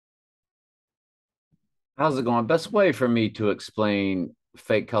How's it going? Best way for me to explain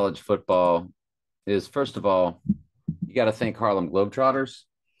fake college football is first of all, you got to think Harlem Globetrotters.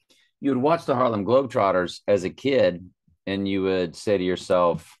 You would watch the Harlem Globetrotters as a kid and you would say to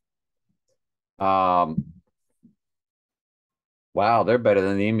yourself, um, wow, they're better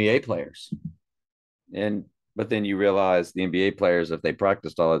than the NBA players. And but then you realize the NBA players, if they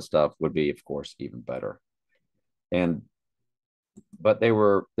practiced all that stuff, would be, of course, even better. And but they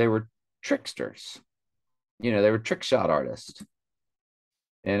were tricksters. They were trick shot artists.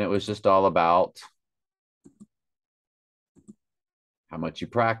 And it was just all about how much you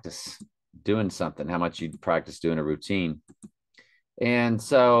practice doing something, how much you practice doing a routine. And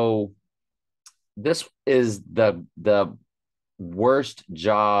so this is the worst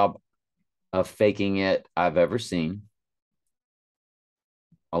job of faking it I've ever seen,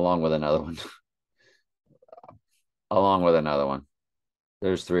 along with another one. Along with another one.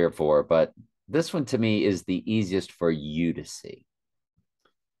 There's three or four, but this one to me is the easiest for you to see.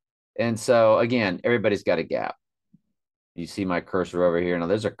 And so again, everybody's got a gap. You see my cursor over here. Now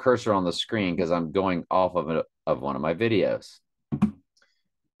there's a cursor on the screen because I'm going off of one of my videos.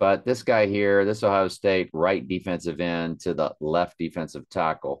 But this guy here, this Ohio State right defensive end to the left defensive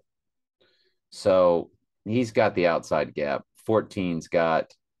tackle. So he's got the outside gap. 14's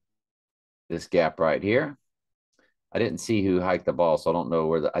got this gap right here. I didn't see who hiked the ball, so I don't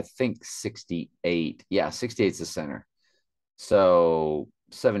know I think 68. Yeah, 68's the center. So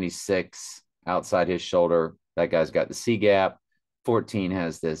 76 outside his shoulder. That guy's got the C gap. 14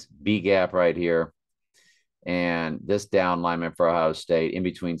 has this B gap right here. And this down lineman for Ohio State in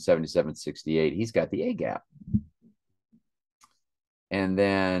between 77 and 68, he's got the A gap. And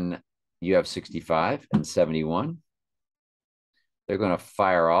then you have 65 and 71. They're going to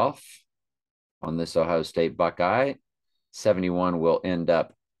fire off on this Ohio State Buckeye. 71 will end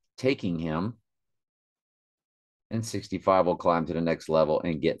up taking him, and 65 will climb to the next level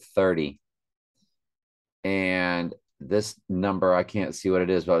and get 30. And this number, I can't see what it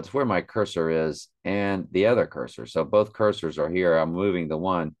is, but it's where my cursor is and the other cursor. So both cursors are here. I'm moving the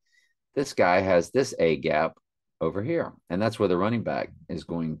one. This guy has this A gap over here, and that's where the running back is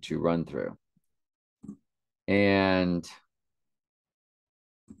going to run through. And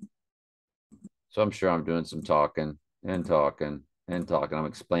so I'm sure I'm doing some talking and talking and talking. I'm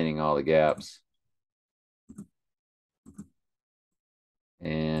explaining all the gaps.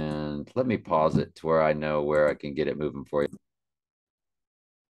 And let me pause it to where I know where I can get it moving for you.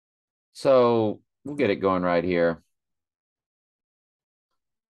 So we'll get it going right here.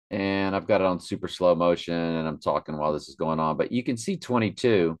 And I've got it on super slow motion and I'm talking while this is going on. But you can see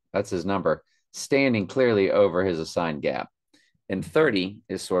 22, that's his number, standing clearly over his assigned gap. And 30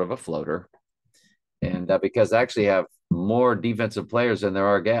 is sort of a floater. And because I actually have more defensive players than there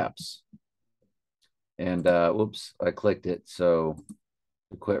are gaps. And whoops, I clicked it. So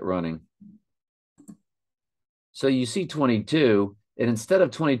to quit running. So you see 22, and instead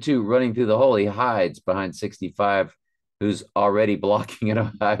of 22 running through the hole, he hides behind 65, who's already blocking an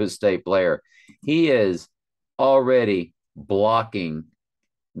Ohio State player. He is already blocking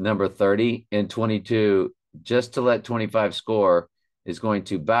number 30, and 22, just to let 25 score, is going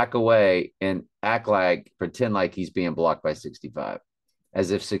to back away and pretend like he's being blocked by 65,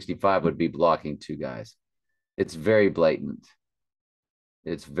 as if 65 would be blocking two guys. It's very blatant.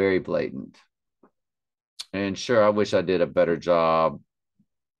 It's very blatant. And sure, I wish I did a better job.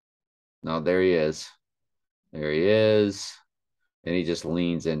 No, there he is. There he is. And he just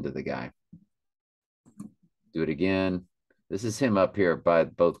leans into the guy. Do it again. This is him up here by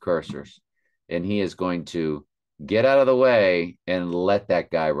both cursors. And he is going to get out of the way and let that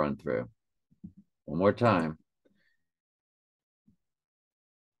guy run through. One more time.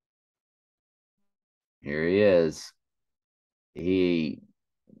 Here he is. He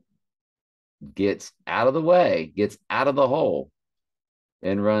gets out of the way, gets out of the hole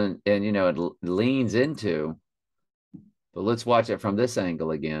and it leans into. But let's watch it from this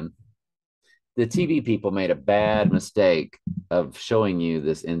angle again. The TV people made a bad mistake of showing you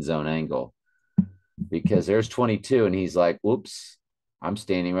this end zone angle because there's 22 and he's like, whoops, I'm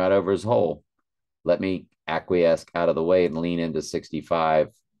standing right over his hole. Let me acquiesce out of the way and lean into 65,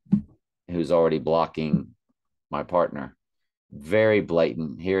 who's already blocking my partner. Very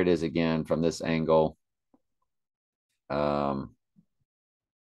blatant. Here it is again from this angle.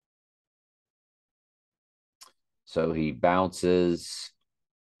 So he bounces,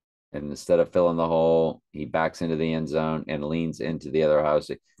 and instead of filling the hole, he backs into the end zone and leans into the other house.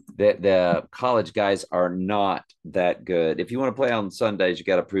 The college guys are not that good. If you want to play on Sundays, you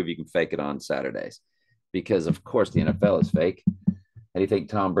got to prove you can fake it on Saturdays, because of course the NFL is fake. How do you think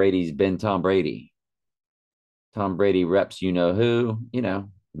Tom Brady's been Tom Brady? Tom Brady reps you know who,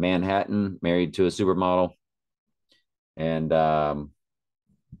 Manhattan, married to a supermodel. And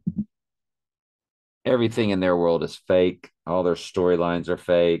everything in their world is fake. All their storylines are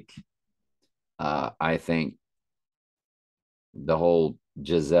fake. I think the whole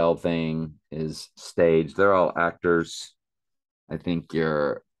Giselle thing is staged. They're all actors. I think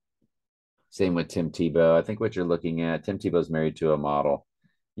you're same with Tim Tebow. I think what you're looking at, Tim Tebow's married to a model.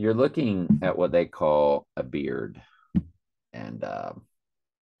 You're looking at what they call a beard, and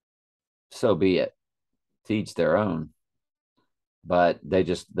so be it. To each their own. But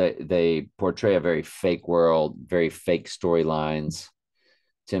they portray a very fake world, very fake storylines.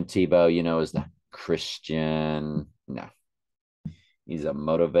 Tim Tebow, is the Christian. No, he's a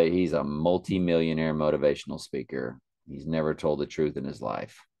multi-millionaire motivational speaker. He's never told the truth in his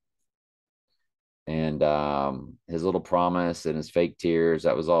life. And his little promise and his fake tears,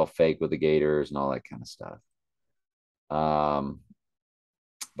 that was all fake with the Gators and all that kind of stuff.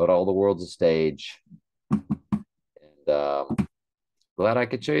 But all the world's a stage. And glad I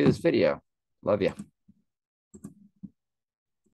could show you this video. Love you.